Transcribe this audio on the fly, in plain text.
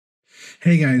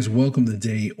Hey guys, welcome to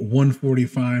day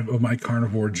 145 of my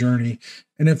carnivore journey.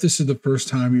 And if this is the first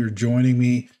time you're joining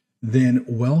me, then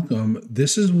welcome.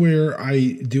 This is where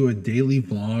I do a daily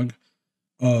vlog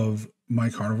of my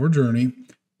carnivore journey,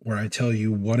 where I tell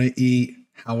you what I eat,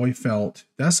 how I felt.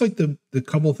 That's like the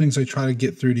couple of things I try to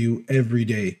get through to you every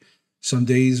day. Some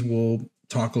days we'll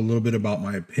talk a little bit about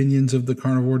my opinions of the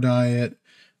carnivore diet.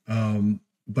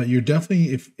 But you're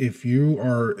definitely, if you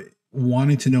are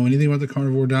wanting to know anything about the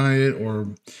carnivore diet or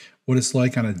what it's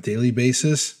like on a daily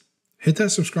basis, hit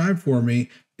that subscribe for me.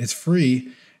 It's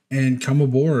free, and come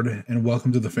aboard and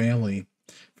welcome to the family.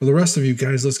 For the rest of you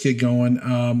guys, let's get going.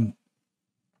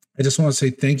 I just want to say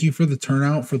thank you for the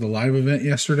turnout for the live event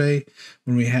yesterday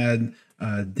when we had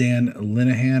Dan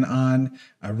Linehan on.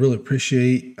 I really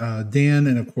appreciate Dan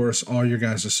and, of course, all your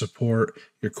guys' support,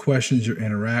 your questions, your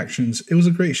interactions. It was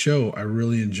a great show. I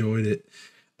really enjoyed it.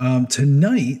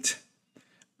 Tonight,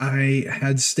 I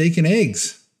had steak and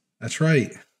eggs. That's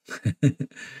right.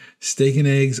 Steak and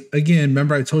eggs. Again,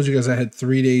 remember I told you guys I had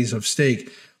 3 days of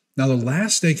steak. Now, the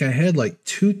last steak I had, like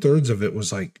 2/3 of it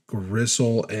was like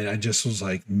gristle, and I just was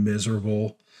like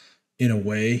miserable in a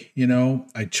way, you know.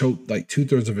 I choked like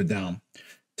 2/3 of it down.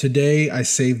 Today, I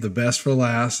saved the best for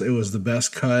last. It was the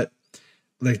best cut.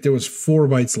 Like there was 4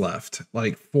 bites left,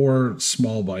 like 4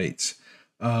 small bites.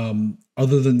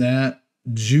 Other than that,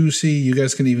 juicy. You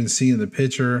guys can even see in the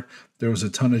picture, there was a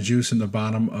ton of juice in the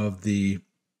bottom of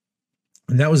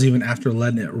and that was even after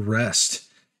letting it rest.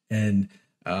 And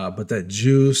but that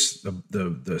juice,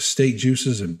 the steak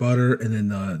juices and butter, and then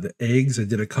the eggs. I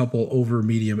did a couple over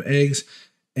medium eggs,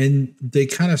 and they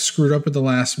kind of screwed up at the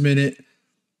last minute.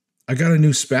 I got a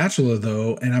new spatula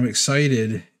though, and I'm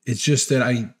excited. It's just that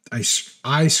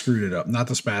I screwed it up, not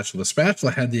the spatula. The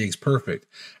spatula had the eggs perfect.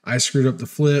 I screwed up the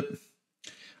flip.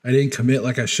 I didn't commit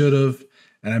like I should have,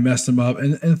 and I messed them up.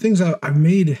 And things I've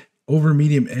made over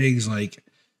medium eggs like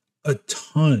a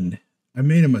ton. I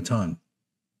made them a ton,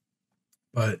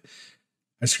 but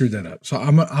I screwed that up. So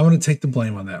I'm going to take the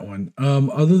blame on that one.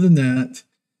 Other than that,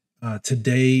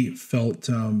 today felt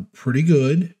pretty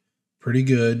good. Pretty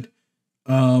good.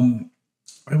 I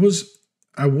was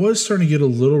starting to get a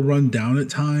little run down at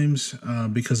times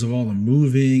because of all the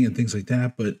moving and things like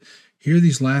that. But here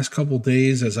these last couple of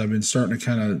days, as I've been starting to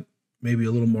kind of maybe a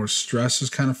little more stress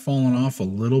has kind of fallen off a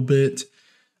little bit.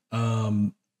 I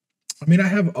mean, I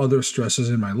have other stresses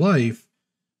in my life,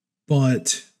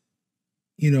 but,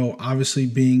 you know, obviously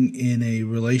being in a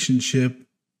relationship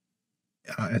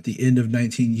at the end of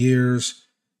 19 years,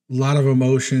 a lot of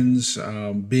emotions,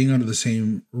 being under the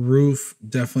same roof,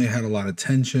 definitely had a lot of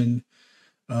tension.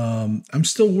 I'm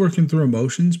still working through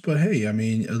emotions, but hey, I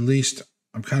mean, at least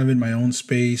I'm kind of in my own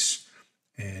space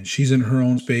and she's in her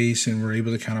own space, and we're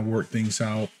able to kind of work things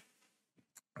out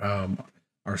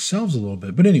ourselves a little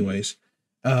bit. But anyways,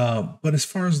 but as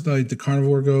far as the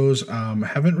carnivore goes, I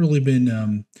haven't really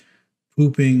been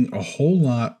pooping a whole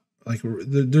lot. Like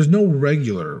there's no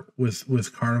regular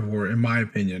with carnivore, in my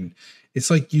opinion.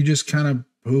 It's like you just kind of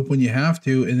poop when you have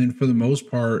to, and then for the most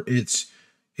part, it's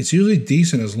usually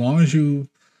decent as long as you.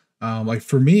 Like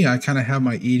for me, I kind of have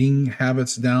my eating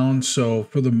habits down. So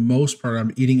for the most part,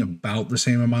 I'm eating about the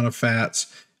same amount of fats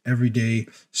every day.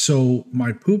 So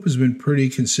my poop has been pretty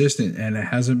consistent, and it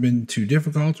hasn't been too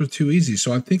difficult or too easy.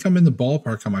 So I think I'm in the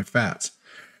ballpark on my fats.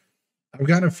 I've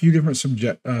gotten a few different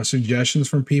suggestions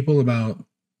from people about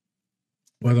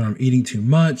whether I'm eating too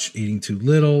much, eating too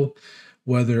little,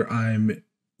 whether I'm,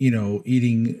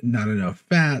 eating not enough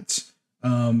fats.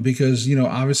 Because,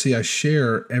 obviously I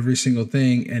share every single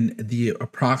thing and the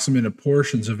approximate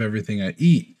portions of everything I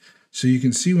eat. So you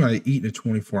can see what I eat in a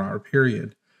 24-hour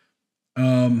period.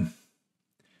 I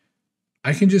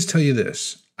can just tell you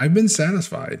this. I've been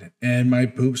satisfied and my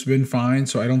poop's been fine.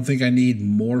 So I don't think I need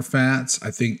more fats. I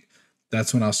think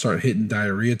that's when I'll start hitting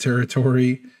diarrhea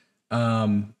territory.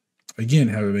 Again,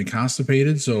 haven't been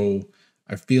constipated. So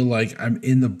I feel like I'm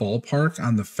in the ballpark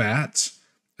on the fats.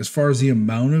 As far as the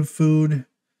amount of food,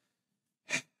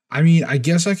 I mean, I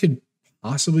guess I could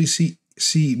possibly see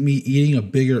me eating a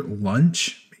bigger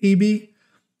lunch, maybe.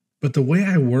 But the way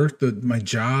I work my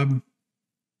job,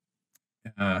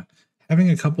 having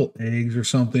a couple eggs or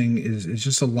something is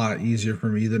just a lot easier for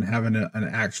me than having an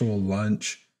actual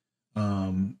lunch.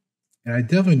 And I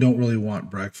definitely don't really want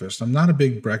breakfast. I'm not a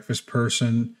big breakfast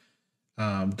person.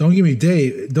 Don't get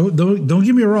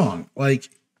me wrong. Like,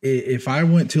 if I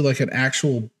went to like an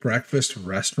actual breakfast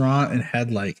restaurant and had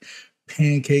like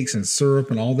pancakes and syrup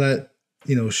and all that,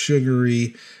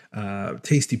 sugary,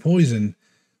 tasty poison,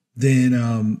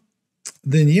 then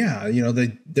yeah, I'm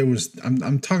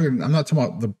not talking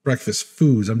about the breakfast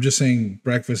foods. I'm just saying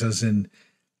breakfast as in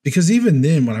Because even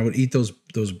then, when I would eat those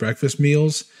breakfast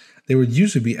meals, they would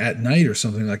usually be at night or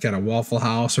something, like at a Waffle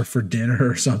House or for dinner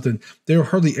or something. They were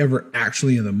hardly ever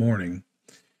actually in the morning.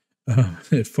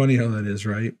 It's funny how that is,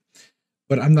 right?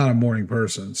 But I'm not a morning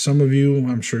person. Some of you,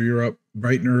 I'm sure you're up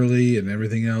bright and early and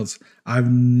everything else. I've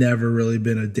never really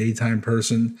been a daytime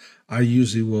person. I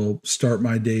usually will start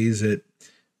my days at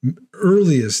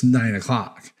earliest 9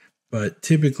 o'clock. But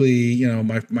typically, you know,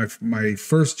 my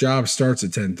first job starts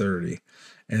at 10:30,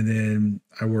 and then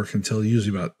I work until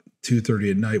usually about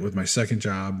 2:30 at night with my second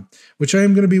job, which I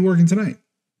am going to be working tonight.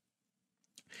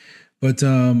 But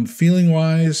feeling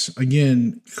wise,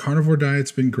 again, carnivore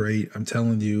diet's been great. I'm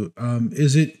telling you.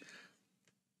 Is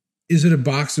it a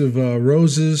box of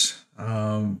roses?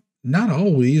 Not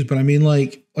always, but I mean,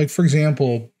 like for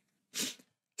example,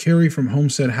 Carrie from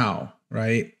Homestead How,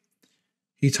 right?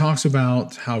 He talks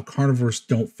about how carnivores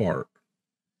don't fart.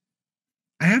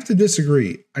 I have to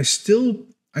disagree. I still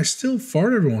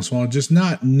fart every once in a while, just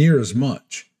not near as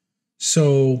much.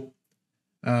 So,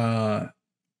 but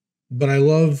I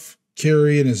love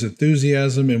Carrie and his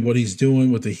enthusiasm and what he's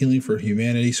doing with the healing for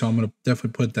humanity. So I'm going to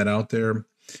definitely put that out there.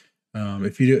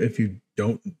 If you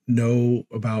don't know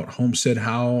about Homestead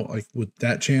How, like with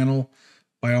that channel,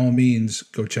 by all means,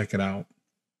 go check it out.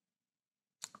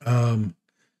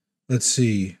 Let's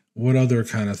see what other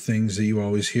kind of things that you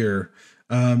always hear.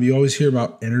 You always hear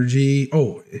about energy.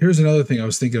 Oh, here's another thing I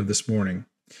was thinking of this morning.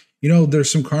 You know,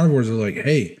 there's some carnivores that are like,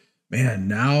 hey, man,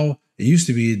 now it used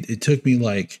to be, it took me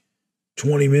like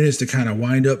 20 minutes to kind of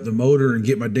wind up the motor and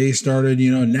get my day started.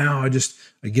 You know, now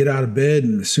I get out of bed,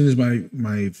 and as soon as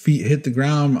my feet hit the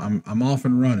ground, I'm off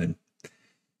and running.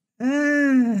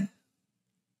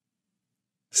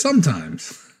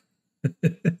 Sometimes.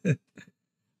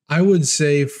 I would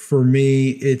say for me,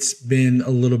 it's been a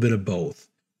little bit of both.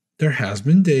 There has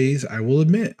been days, I will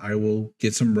admit, I will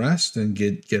get some rest and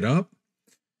get up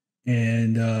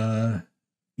and,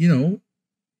 you know,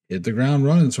 hit the ground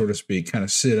running, so to speak, kind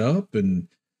of sit up and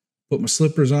put my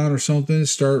slippers on or something,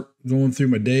 start going through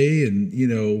my day. And, you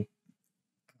know,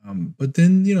 but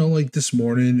then, you know, like this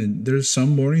morning, and there's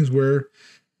some mornings where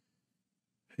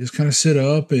I just kind of sit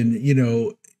up and, you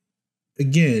know,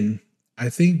 again, I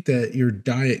think that your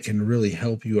diet can really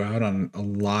help you out on a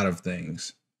lot of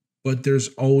things, but there's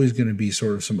always going to be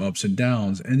sort of some ups and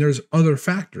downs, and there's other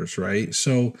factors, right?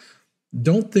 So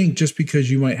don't think just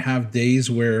because you might have days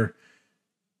where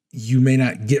you may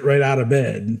not get right out of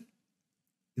bed,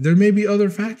 there may be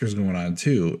other factors going on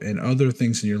too, and other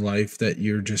things in your life that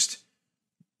you're just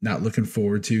not looking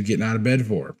forward to getting out of bed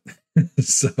for.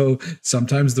 So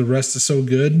sometimes the rest is so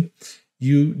good,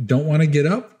 you don't want to get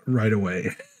up right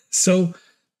away. So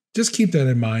just keep that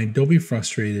in mind. Don't be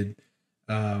frustrated.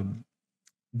 Pretty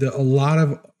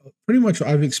much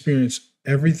I've experienced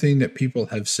everything that people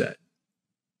have said,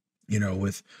 you know,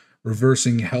 with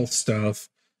reversing health stuff,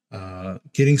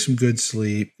 getting some good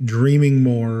sleep, dreaming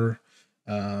more,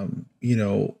 you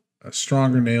know,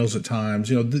 stronger nails at times,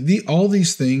 you know, all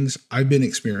these things I've been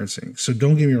experiencing. So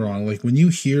don't get me wrong. Like when you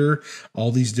hear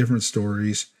all these different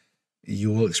stories, you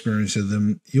will experience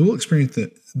them. You will experience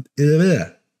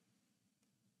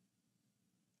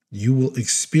You will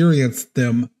experience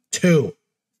them too.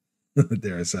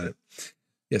 There, I said it.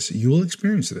 Yes, you will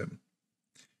experience them.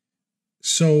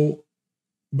 So,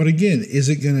 but again, is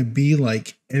it going to be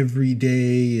like every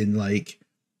day, and like,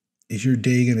 is your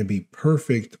day going to be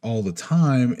perfect all the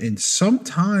time? And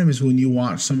sometimes when you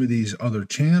watch some of these other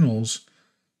channels,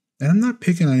 and I'm not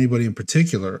picking on anybody in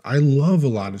particular, I love a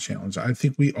lot of channels. I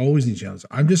think we always need channels.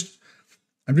 I'm just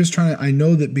trying to, I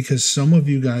know that because some of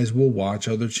you guys will watch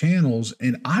other channels,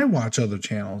 and I watch other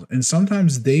channels, and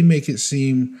sometimes they make it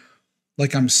seem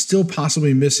like I'm still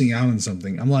possibly missing out on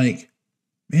something. I'm like,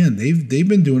 man, they've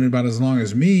been doing it about as long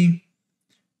as me.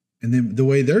 And then the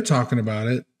way they're talking about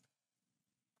it,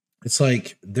 it's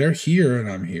like they're here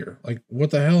and I'm here. Like, what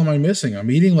the hell am I missing?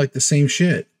 I'm eating like the same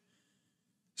shit.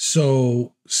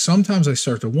 So sometimes I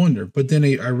start to wonder, but then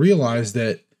I realize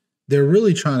that they're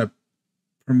really trying to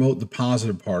promote the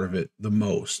positive part of it the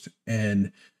most.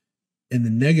 And the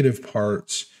negative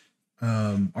parts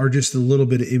are just a little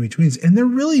bit of in-betweens. And they're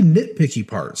really nitpicky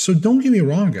parts. So don't get me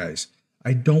wrong, guys.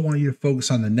 I don't want you to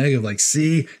focus on the negative. Like,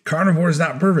 see, carnivore is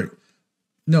not perfect.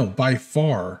 No, by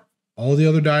far, all the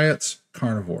other diets,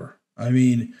 carnivore. I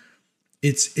mean,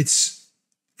 it's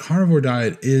carnivore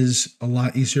diet is a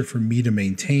lot easier for me to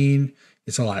maintain.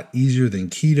 It's a lot easier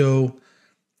than keto.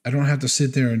 I don't have to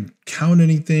sit there and count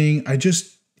anything. I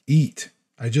just eat.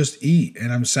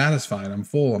 And I'm satisfied. I'm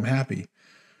full. I'm happy.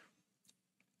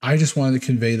 I just wanted to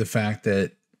convey the fact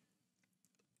that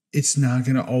it's not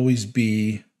going to always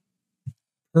be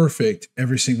perfect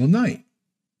every single night.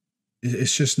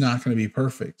 It's just not going to be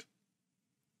perfect.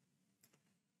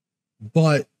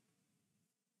 But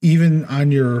even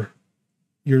on your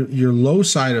low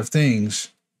side of things,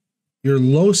 your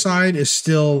low side is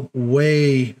still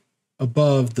way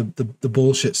above the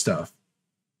bullshit stuff.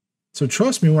 So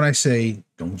trust me when I say,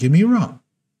 don't get me wrong.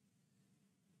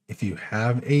 If you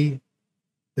have a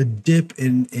dip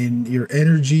in your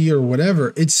energy or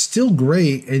whatever, it's still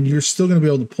great and you're still going to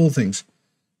be able to pull things.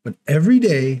 But every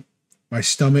day, my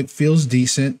stomach feels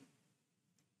decent.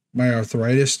 My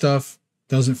arthritis stuff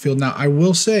doesn't feel. Now, I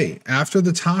will say, after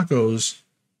the tacos,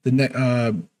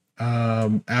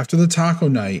 after the taco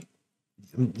night,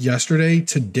 yesterday,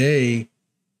 today,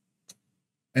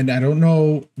 and I don't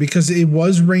know, because it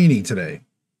was rainy today,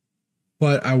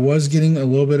 but I was getting a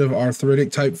little bit of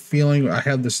arthritic type feeling. I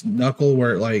had this knuckle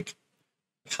where it like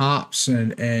pops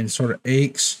and sort of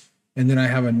aches. And then I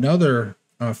have another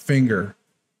finger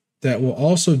that will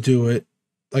also do it.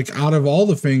 Like out of all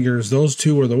the fingers, those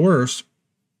two were the worst.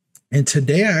 And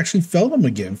today I actually felt them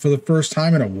again for the first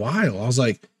time in a while. I was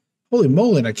like, holy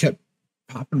moly. And I kept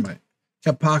popping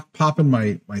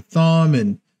my thumb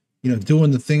and, you know,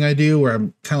 doing the thing I do where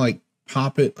I'm kind of like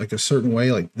pop it like a certain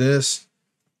way, like this.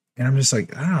 And I'm just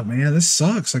like, man, this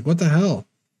sucks. Like, what the hell?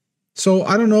 So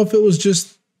I don't know if it was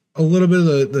just a little bit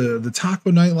of the taco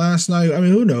night last night. I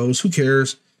mean, who knows? Who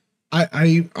cares?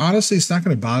 I honestly, it's not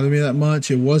going to bother me that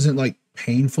much. It wasn't like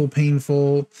painful.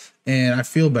 And I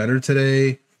feel better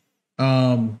today.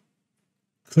 Could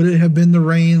it have been the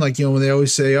rain? Like, you know, when they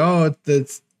always say, oh,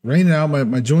 it's raining out,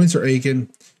 my joints are aching.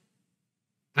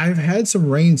 I've had some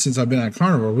rain since I've been on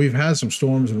carnivore. We've had some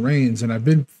storms and rains and I've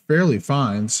been fairly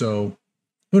fine. So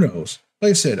who knows? Like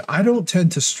I said, I don't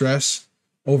tend to stress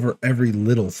over every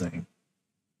little thing,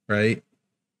 right?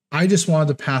 I just wanted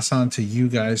to pass on to you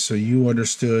guys so you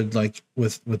understood, like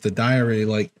with the diary,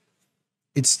 like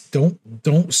it's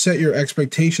don't set your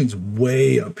expectations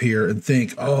way up here and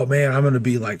think, oh man, I'm going to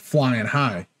be like flying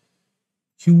high.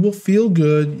 You will feel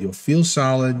good. You'll feel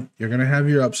solid. You're going to have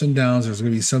your ups and downs. There's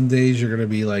going to be some days you're going to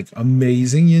be like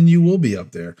amazing and you will be up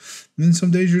there. And then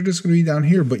some days you're just going to be down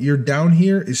here, but your down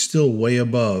here is still way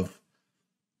above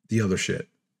the other shit.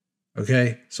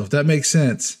 Okay. So if that makes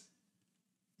sense,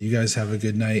 you guys have a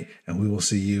good night and we will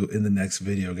see you in the next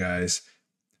video, guys.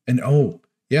 And oh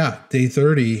yeah, day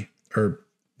 30 or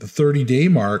the 30-day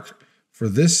mark for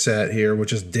this set here,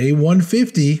 which is day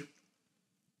 150.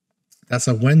 That's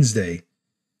a Wednesday.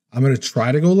 I'm going to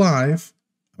try to go live.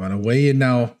 I'm going to weigh in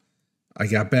now. I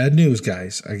got bad news,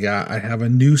 guys. I have a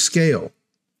new scale.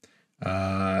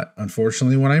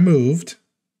 Unfortunately, when I moved,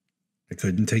 I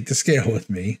couldn't take the scale with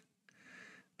me.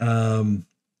 Even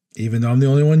though I'm the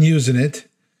only one using it,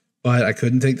 but I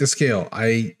couldn't take the scale.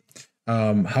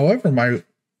 However, my wife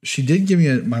did give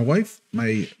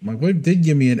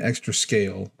me an extra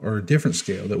scale or a different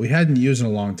scale that we hadn't used in a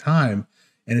long time.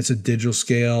 And it's a digital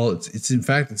scale. It's in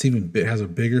fact, it has a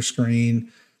bigger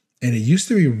screen and it used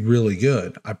to be really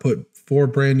good. I put 4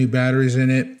 brand new batteries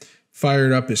in it,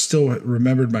 fired up. It still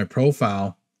remembered my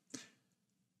profile.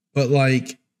 But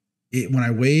like when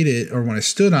I weighed it or when I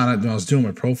stood on it, when I was doing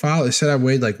my profile, it said I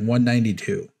weighed like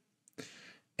 192.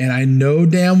 And I know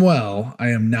damn well I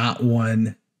am not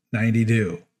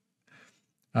 192.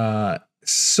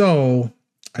 So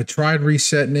I tried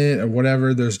resetting it or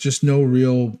whatever. There's just no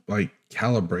real like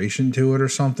calibration to it or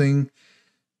something.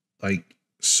 Like,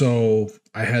 so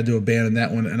I had to abandon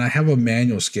that one. And I have a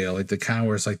manual scale, like the kind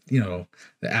where it's like, you know,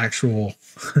 the actual,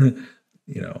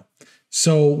 you know.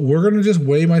 So we're going to just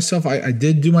weigh myself. I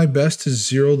did do my best to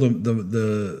zero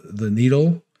the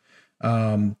needle.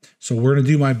 So we're going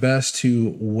to do my best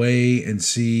to weigh and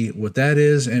see what that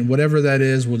is. And whatever that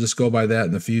is, we'll just go by that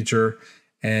in the future.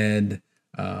 And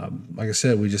like I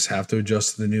said, we just have to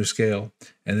adjust to the new scale.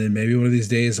 And then maybe one of these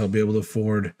days I'll be able to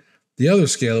afford the other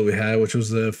scale that we had, which was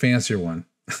the fancier one.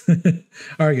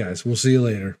 All right, guys, we'll see you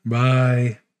later.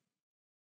 Bye.